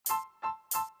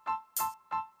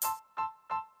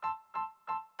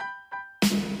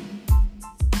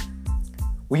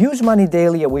We use money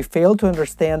daily and we fail to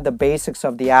understand the basics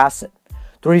of the asset.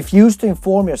 To refuse to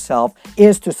inform yourself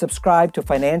is to subscribe to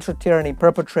financial tyranny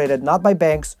perpetrated not by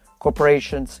banks,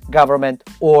 corporations, government,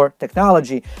 or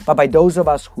technology, but by those of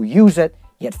us who use it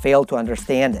yet fail to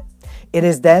understand it. It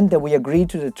is then that we agree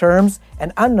to the terms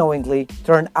and unknowingly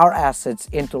turn our assets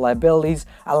into liabilities,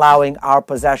 allowing our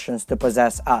possessions to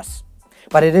possess us.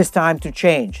 But it is time to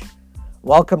change.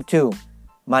 Welcome to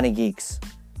Money Geeks.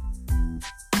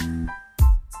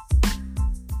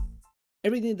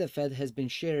 Everything the Fed has been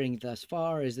sharing thus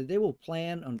far is that they will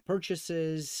plan on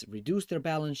purchases, reduce their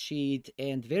balance sheet,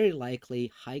 and very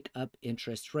likely hike up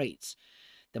interest rates.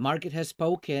 The market has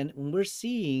spoken, and we're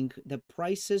seeing the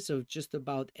prices of just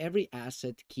about every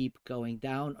asset keep going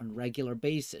down on a regular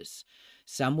basis.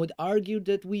 Some would argue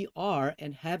that we are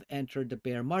and have entered the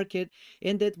bear market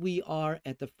and that we are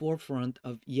at the forefront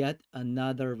of yet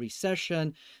another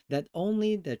recession, that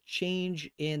only the change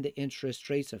in the interest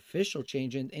rates, official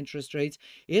change in interest rates,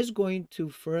 is going to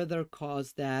further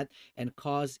cause that and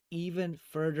cause even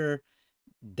further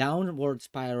downward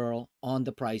spiral on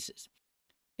the prices.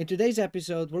 In today's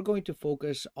episode, we're going to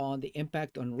focus on the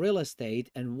impact on real estate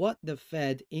and what the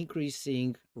Fed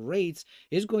increasing rates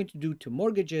is going to do to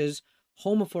mortgages,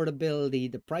 home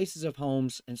affordability, the prices of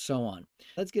homes, and so on.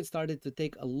 Let's get started to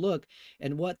take a look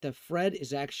at what the Fed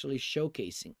is actually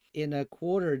showcasing. In the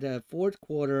fourth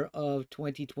quarter of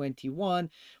 2021,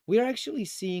 we are actually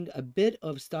seeing a bit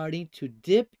of starting to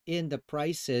dip in the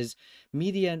prices,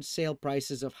 median sale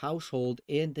prices of household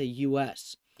in the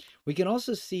U.S. We can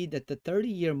also see that the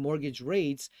 30-year mortgage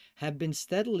rates have been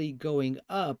steadily going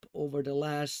up over the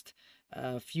last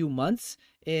few months.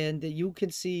 And you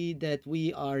can see that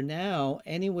we are now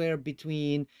anywhere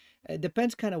between,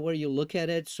 depends kind of where you look at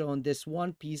it. So on this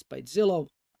one piece by Zillow,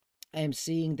 I am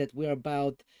seeing that we're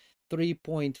about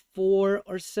 3.4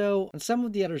 or so. On some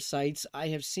of the other sites, I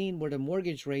have seen where the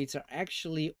mortgage rates are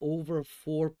actually over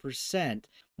 4%.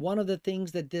 One of the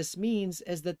things that this means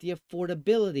is that the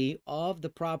affordability of the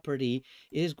property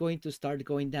is going to start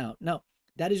going down. Now,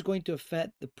 that is going to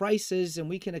affect the prices, and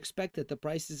we can expect that the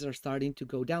prices are starting to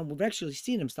go down. We've actually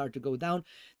seen them start to go down.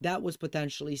 That was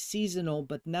potentially seasonal,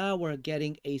 but now we're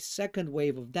getting a second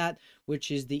wave of that,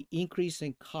 which is the increase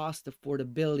in cost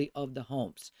affordability of the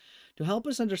homes. To help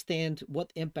us understand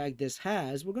what impact this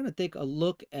has, we're going to take a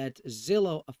look at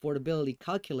Zillow affordability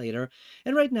calculator.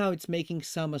 And right now it's making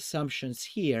some assumptions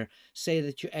here. Say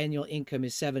that your annual income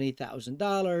is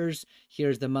 $70,000.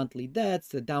 Here's the monthly debts.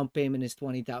 The down payment is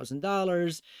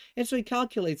 $20,000. And so it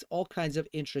calculates all kinds of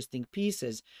interesting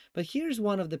pieces. But here's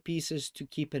one of the pieces to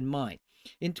keep in mind.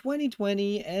 In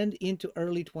 2020 and into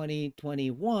early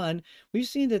 2021, we've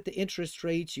seen that the interest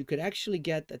rates, you could actually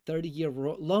get a 30-year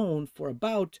loan for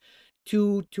about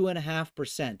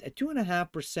 2.5%. At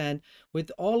 2.5%,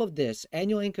 with all of this,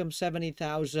 annual income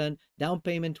 $70,000, down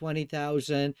payment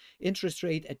 $20,000, interest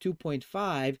rate at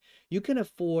 2.5, you can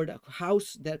afford a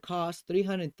house that costs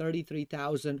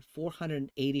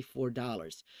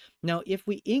 $333,484. Now, if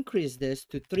we increase this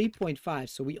to 3.5,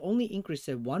 so we only increase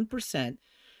it 1%,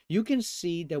 you can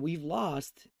see that we've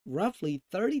lost roughly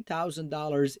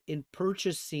 $30,000 in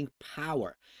purchasing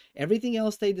power. Everything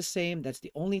else stayed the same. That's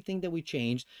the only thing that we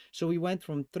changed. So we went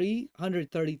from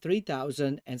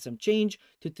 $333,000 and some change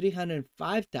to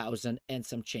 $305,000 and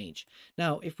some change.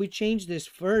 Now, if we change this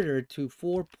further to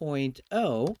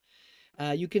 4.0,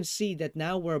 you can see that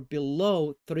now we're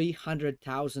below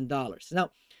 $300,000.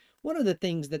 Now, one of the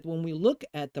things that when we look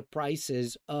at the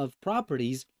prices of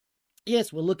properties,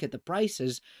 yes, we'll look at the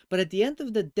prices, but at the end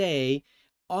of the day,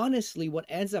 honestly, what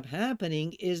ends up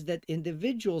happening is that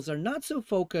individuals are not so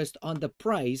focused on the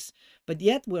price, but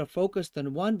yet we're focused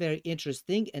on one very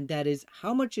interesting, and that is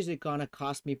how much is it going to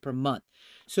cost me per month?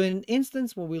 So in an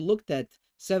instance when we looked at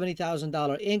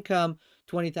 $70,000 income,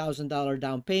 $20,000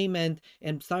 down payment,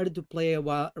 and started to play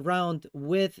around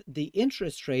with the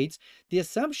interest rates, the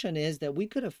assumption is that we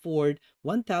could afford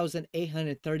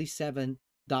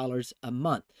 $1,837 a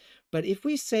month. But if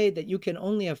we say that you can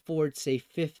only afford, say,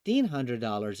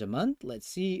 $1,500 a month, let's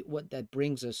see what that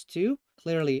brings us to.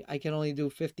 Clearly, I can only do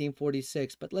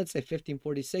 1546, but let's say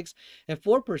 1546. At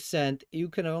 4%, you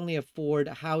can only afford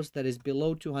a house that is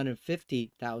below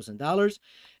 $250,000.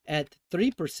 At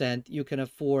 3%, you can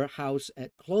afford a house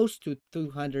at close to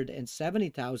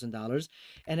 $270,000.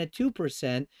 And at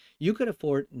 2%, you could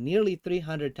afford nearly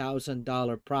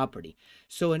 $300,000 property.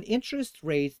 So an interest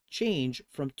rate change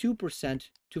from 2%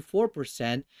 to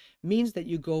 4% means that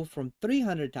you go from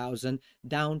 $300,000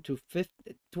 down to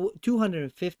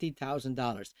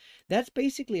 $250,000. That's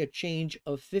basically a change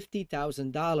of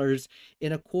 $50,000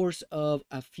 in a course of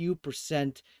a few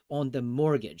percent on the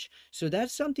mortgage. So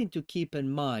that's something to keep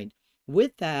in mind.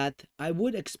 With that, I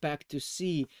would expect to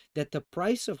see that the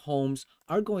price of homes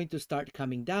are going to start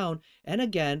coming down. And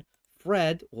again,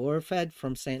 Fed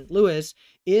from St. Louis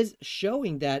is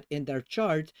showing that in their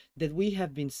chart that we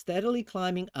have been steadily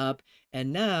climbing up,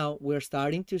 and now we're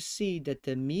starting to see that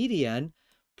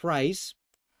price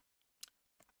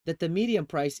the median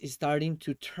price is starting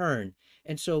to turn.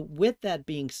 And so with that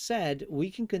being said, we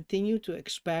can continue to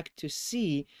expect to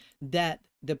see that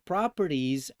the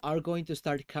properties are going to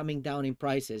start coming down in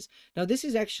prices. Now, this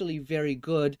is actually very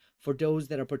good for those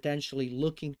that are potentially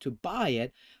looking to buy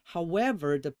it.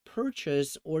 However, the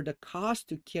purchase or the cost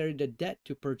to carry the debt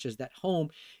to purchase that home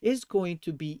is going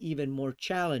to be even more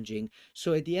challenging.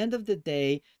 So at the end of the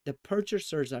day, the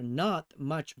purchasers are not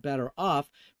much better off,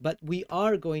 but we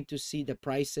are going to see the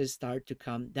prices start to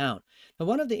come down. Now,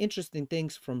 one of the interesting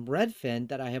things from Redfin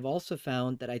that I have also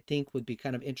found that I think would be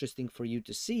kind of interesting for you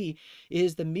to see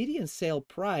is the median sale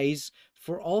price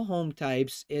for all home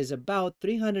types is about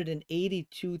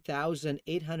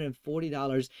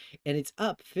 $382,840, and it's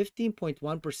up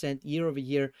 15.1% year over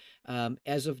year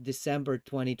as of December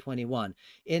 2021.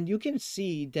 And you can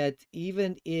see that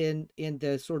even in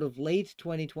the sort of late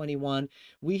 2021,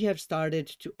 we have started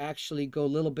to actually go a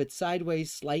little bit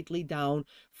sideways, slightly down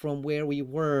from where we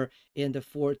were in the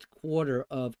fourth quarter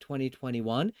of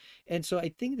 2021. And so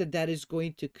I think that that is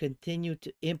going to continue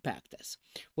to impact us.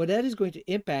 What that is going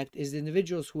to impact is the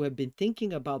individuals who have been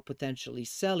thinking about potentially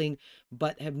selling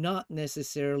but have not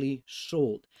necessarily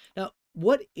sold. Now,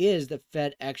 what is the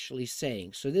Fed actually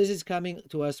saying? So this is coming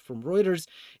to us from Reuters,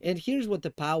 and here's what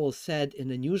the Powell said in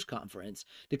the news conference.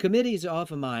 The committee is of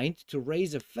a mind to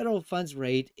raise a federal funds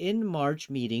rate in March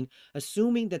meeting,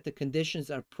 assuming that the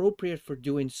conditions are appropriate for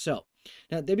doing so.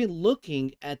 Now, they've been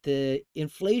looking at the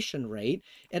inflation rate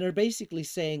and are basically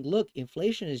saying, look,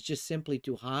 inflation is just simply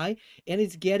too high and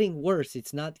it's getting worse.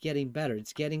 It's not getting better.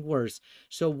 It's getting worse.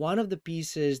 So one of the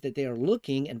pieces that they are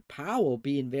looking, and Powell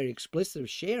being very explicit of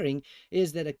sharing,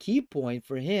 is that a key point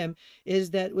for him is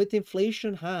that with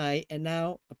inflation high and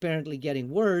now apparently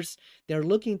getting worse, they're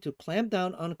looking to clamp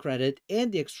down on credit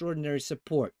and the extraordinary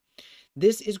support.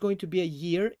 This is going to be a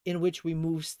year in which we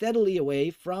move steadily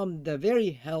away from the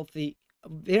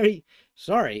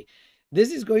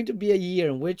this is going to be a year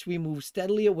in which we move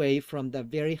steadily away from the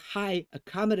very high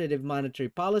accommodative monetary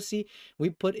policy we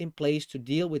put in place to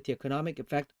deal with the economic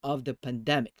effect of the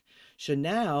pandemic. So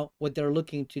now what they're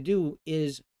looking to do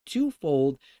is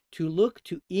twofold: to look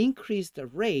to increase the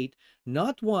rate,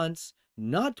 not once,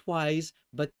 not twice,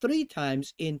 but 3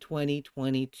 times in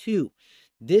 2022.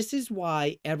 This is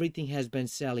why everything has been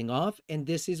selling off, and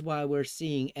this is why we're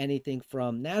seeing anything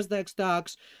from NASDAQ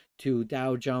stocks to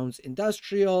Dow Jones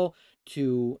Industrial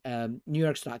to New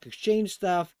York Stock Exchange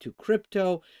stuff to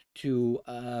crypto to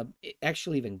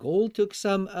actually even gold took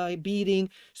some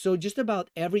beating. So just about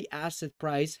every asset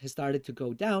price has started to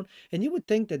go down, and you would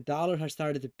think the dollar has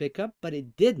started to pick up, but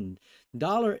it didn't.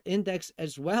 Dollar index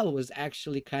as well was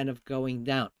actually kind of going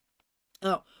down.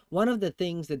 Now, one of the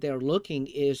things that they're looking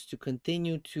is to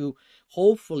continue to,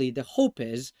 hopefully, the hope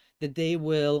is that they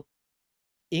will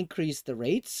increase the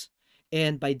rates,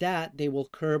 and by that, they will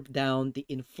curb down the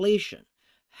inflation.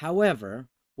 However,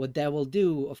 what that will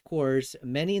do, of course,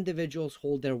 many individuals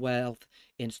hold their wealth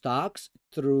in stocks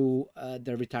through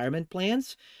their retirement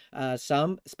plans.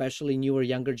 Some, especially newer,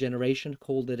 younger generation,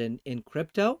 hold it in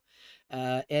crypto.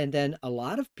 And then a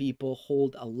lot of people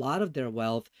hold a lot of their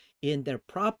wealth in their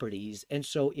properties. And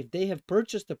so if they have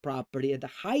purchased the property at the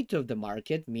height of the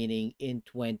market, meaning in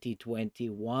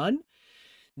 2021,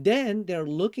 then they're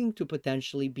looking to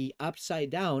potentially be upside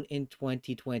down in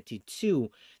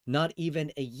 2022, not even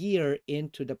a year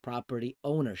into the property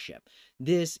ownership.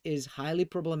 This is highly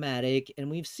problematic, and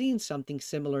we've seen something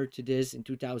similar to this in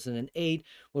 2008,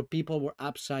 where people were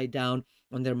upside down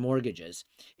on their mortgages.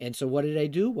 And so what did they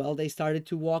do? Well, they started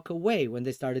to walk away. When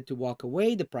they started to walk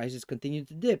away, the prices continued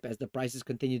to dip. As the prices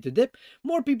continued to dip,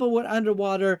 more people were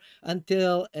underwater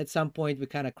until at some point we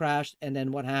kind of crashed. And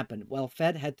then what happened? Well,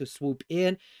 Fed had to swoop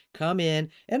in, come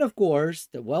in, and of course,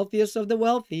 the wealthiest of the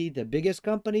wealthy, the biggest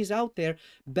companies out there,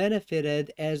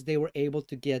 benefited as they were able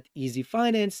to get easy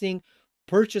financing,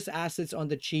 purchase assets on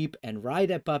the cheap, and ride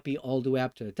that puppy all the way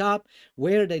up to the top,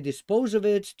 where they dispose of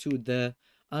it to the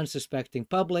unsuspecting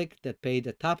public that paid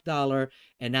the top dollar,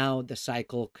 and now the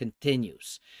cycle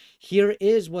continues. Here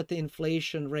is what the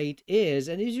inflation rate is.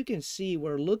 And as you can see,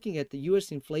 we're looking at the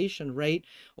US inflation rate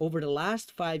over the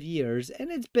last 5 years,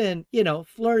 and it's been,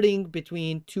 flirting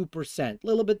between 2%, a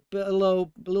little bit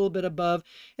below, a little bit above.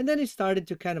 And then it started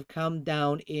to kind of come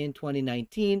down in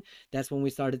 2019. That's when we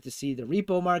started to see the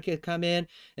repo market come in,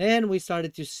 and we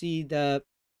started to see the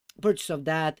purchase of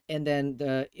that, and then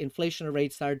the inflation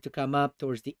rate started to come up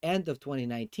towards the end of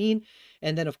 2019.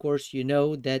 And then of course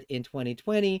that in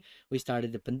 2020 we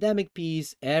started the pandemic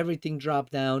piece, everything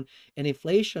dropped down, and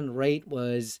inflation rate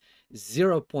was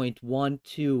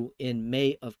 0.12 in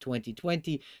May of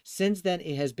 2020. Since then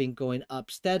it has been going up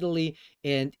steadily,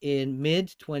 and in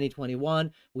mid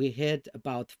 2021 we hit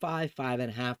about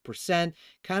 5.5%,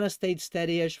 kind of stayed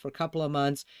steady-ish for a couple of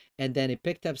months, and then it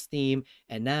picked up steam,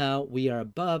 and now we are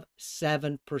above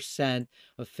 7%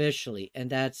 officially. And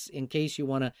that's in case you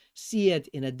want to see it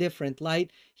in a different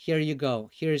light. Here you go.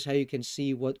 Here's how you can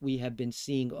see what we have been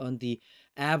seeing on the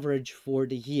average for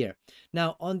the year.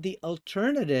 Now, on the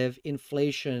alternative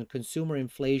inflation, consumer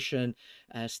inflation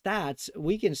stats,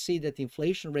 we can see that the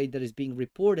inflation rate that is being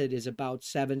reported is about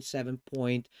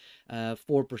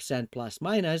 7.4% plus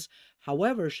minus.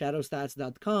 However,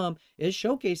 shadowstats.com is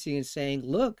showcasing and saying,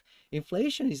 look,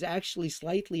 inflation is actually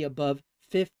slightly above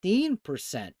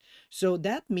 15%. So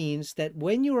that means that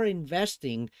when you are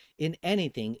investing in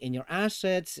anything, in your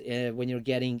assets, when you're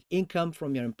getting income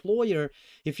from your employer,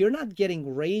 if you're not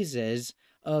getting raises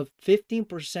of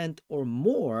 15% or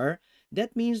more,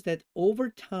 that means that over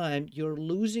time you're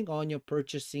losing on your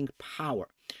purchasing power.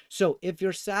 So if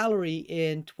your salary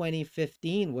in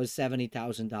 2015 was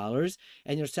 $70,000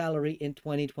 and your salary in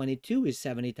 2022 is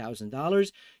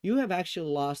 $70,000, you have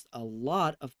actually lost a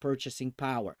lot of purchasing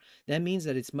power. That means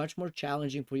that it's much more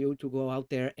challenging for you to go out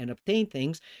there and obtain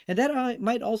things. And that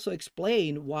might also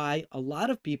explain why a lot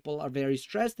of people are very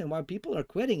stressed and why people are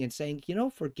quitting and saying,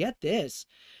 forget this.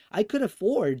 I could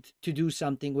afford to do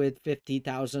something with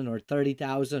 50,000 or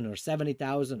 30,000 or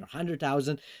 70,000 or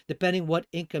 100,000, depending what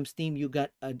income stream you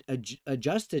got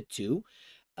adjusted to.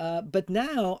 But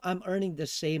now I'm earning the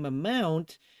same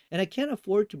amount and I can't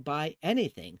afford to buy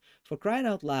anything. For crying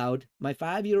out loud, my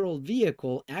 5-year-old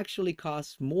vehicle actually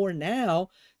costs more now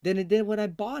than it did when I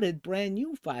bought it brand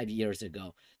new 5 years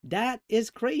ago. That is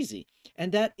crazy.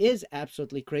 And that is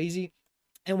absolutely crazy.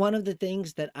 And one of the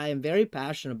things that I am very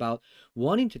passionate about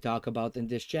wanting to talk about in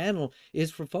this channel is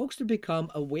for folks to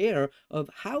become aware of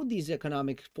how these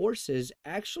economic forces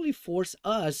actually force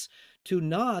us to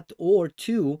not or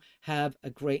to have a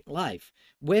great life.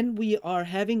 When we are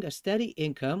having a steady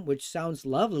income, which sounds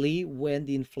lovely when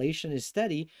the inflation is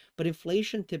steady, but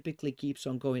inflation typically keeps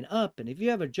on going up. And if you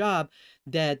have a job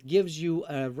that gives you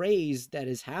a raise that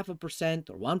is 0.5%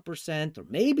 or 1% or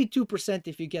maybe 2%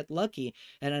 if you get lucky,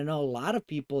 and I know a lot of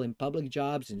people in public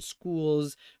jobs, in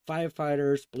schools,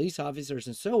 firefighters, police officers,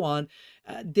 and so on,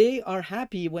 they are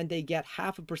happy when they get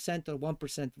 0.5% or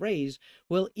 1% raise.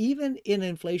 Well, even in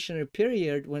an inflationary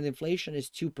period, when inflation is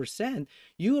 2%,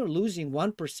 you are losing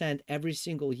 1% every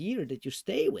single year that you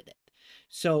stay with it.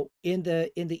 So in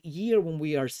the year when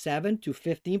we are 7 to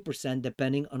 15%,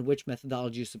 depending on which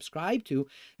methodology you subscribe to,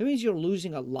 it means you're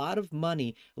losing a lot of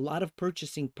money, a lot of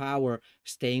purchasing power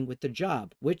staying with the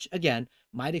job, which again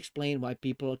might explain why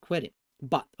people are quitting.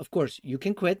 But of course, you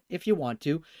can quit if you want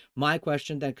to. My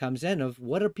question then comes in of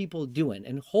what are people doing?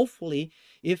 And hopefully,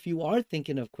 if you are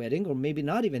thinking of quitting, or maybe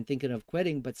not even thinking of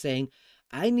quitting, but saying,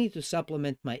 I need to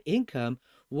supplement my income,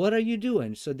 what are you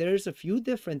doing? So there's a few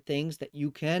different things that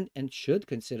you can and should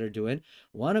consider doing.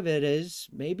 One of it is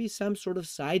maybe some sort of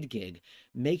side gig,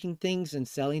 making things and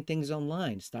selling things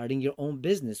online, starting your own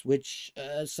business, which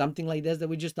something like this that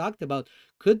we just talked about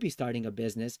could be starting a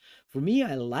business. For me,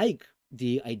 I like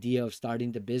the idea of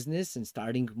starting the business and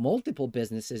starting multiple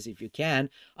businesses if you can,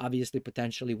 obviously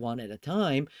potentially one at a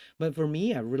time. But for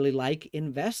me, I really like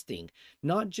investing,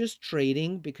 not just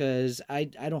trading, because I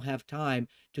don't have time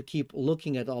to keep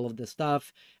looking at all of the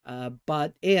stuff.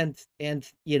 But one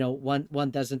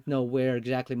doesn't know where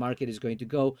exactly market is going to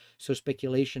go, so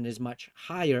speculation is much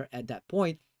higher at that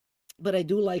point. But I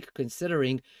do like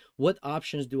considering what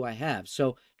options do I have.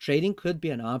 So trading could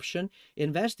be an option.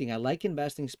 Investing, I like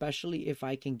investing, especially if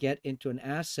I can get into an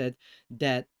asset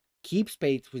that keeps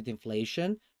pace with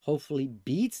inflation, hopefully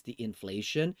beats the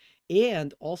inflation,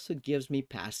 and also gives me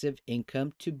passive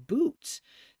income to boot.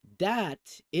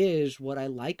 That is what I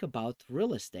like about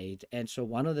real estate. And so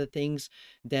one of the things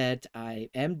that I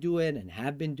am doing and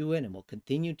have been doing and will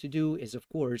continue to do is, of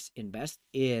course, invest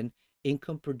in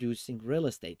income producing real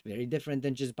estate. Very different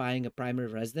than just buying a primary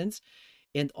residence.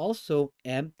 and also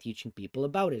am teaching people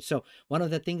about it. So one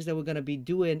of the things that we're going to be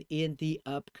doing in the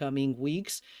upcoming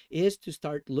weeks is to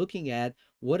start looking at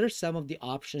what are some of the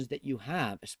options that you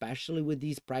have, especially with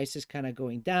these prices kind of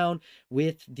going down,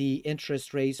 with the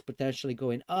interest rates potentially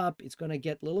going up. It's going to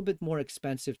get a little bit more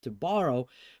expensive to borrow,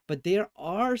 but there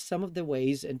are some of the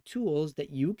ways and tools that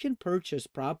you can purchase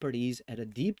properties at a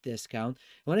deep discount.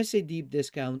 When I say deep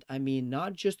discount, I mean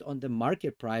not just on the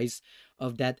market price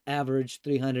of that average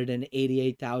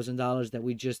 $388,000 that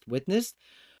we just witnessed,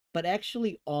 but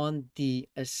actually on the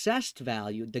assessed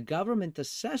value, the government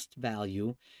assessed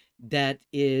value, that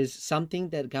is something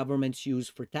that governments use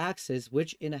for taxes,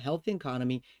 which in a healthy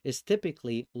economy is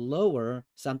typically lower,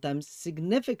 sometimes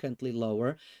significantly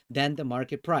lower than the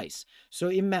market price. So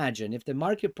imagine if the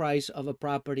market price of a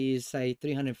property is, say,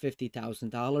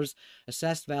 $350,000,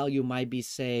 assessed value might be,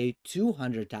 say,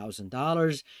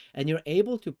 $200,000, and you're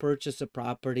able to purchase a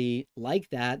property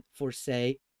like that for,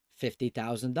 say,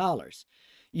 $50,000.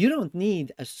 You don't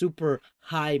need a super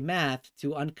high math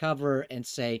to uncover and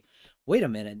say, wait a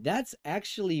minute, that's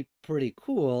actually pretty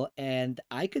cool. And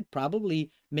I could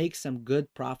probably make some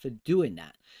good profit doing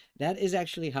that. That is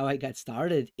actually how I got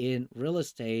started in real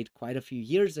estate quite a few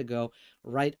years ago,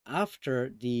 right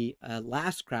after the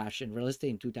last crash in real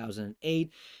estate in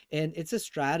 2008. And it's a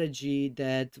strategy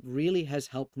that really has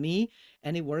helped me,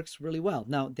 and it works really well.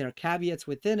 Now, there are caveats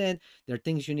within it. There are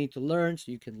things you need to learn,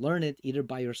 so you can learn it either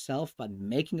by yourself, but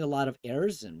making a lot of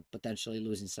errors and potentially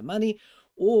losing some money,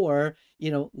 or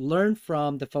learn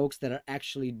from the folks that are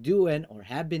actually doing or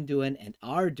have been doing and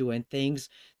are doing things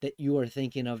that you are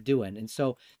thinking of doing. And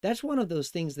so that's one of those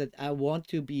things that I want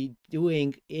to be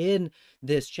doing in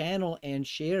this channel and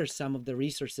share some of the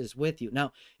resources with you.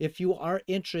 Now, if you are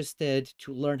interested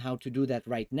to learn how to do that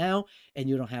right now and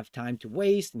you don't have time to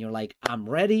waste and you're like, I'm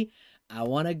ready, I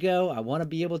want to go, I want to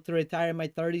be able to retire in my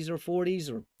 30s or 40s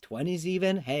or 20s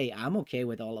even, hey, I'm okay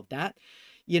with all of that.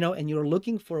 And you're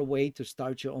looking for a way to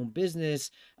start your own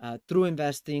business through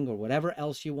investing or whatever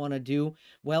else you want to do,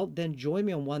 well, then join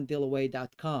me on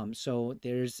onedealaway.com. So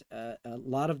there's a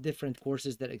lot of different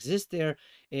courses that exist there.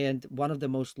 And one of the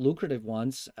most lucrative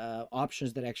ones,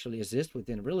 options that actually exist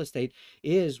within real estate,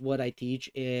 is what I teach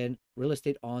in Real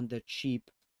Estate on the Cheap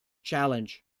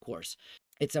Challenge course.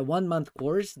 It's a 1 month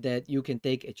course that you can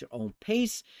take at your own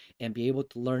pace and be able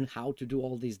to learn how to do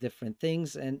all these different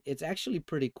things. And it's actually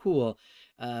pretty cool.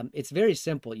 It's very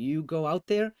simple. You go out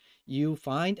there, you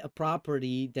find a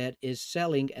property that is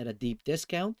selling at a deep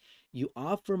discount. You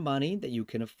offer money that you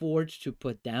can afford to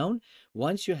put down.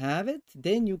 Once you have it,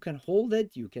 then you can hold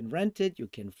it, you can rent it, you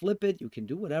can flip it, you can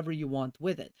do whatever you want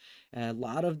with it. A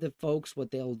lot of the folks, what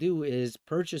they'll do is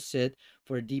purchase it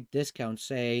for a deep discount,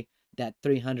 say, that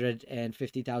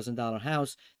 $350,000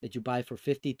 house that you buy for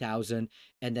 $50,000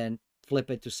 and then flip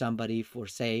it to somebody for,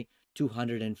 say,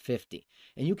 250.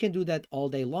 And you can do that all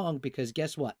day long, because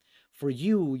guess what? For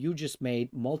you just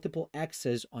made multiple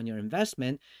X's on your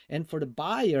investment. And for the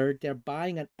buyer, they're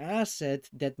buying an asset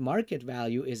that market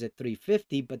value is at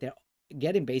 350, but they're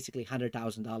getting basically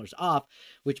 $100,000 off,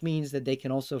 which means that they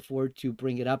can also afford to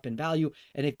bring it up in value.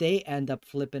 And if they end up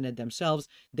flipping it themselves,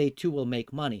 they too will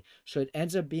make money. So it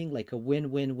ends up being like a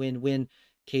win-win-win-win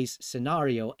case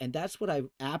scenario. And that's what I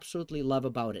absolutely love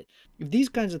about it. If these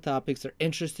kinds of topics are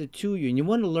interested to you and you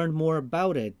want to learn more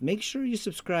about it, make sure you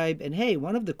subscribe. And hey,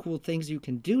 one of the cool things you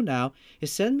can do now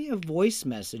is send me a voice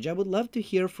message. I would love to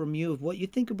hear from you of what you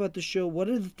think about the show. What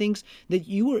are the things that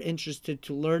you are interested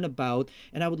to learn about?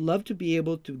 And I would love to be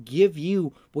able to give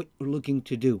you what you're looking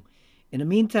to do. In the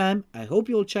meantime, I hope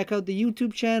you'll check out the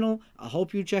YouTube channel. I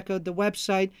hope you check out the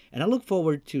website, and I look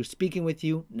forward to speaking with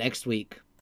you next week.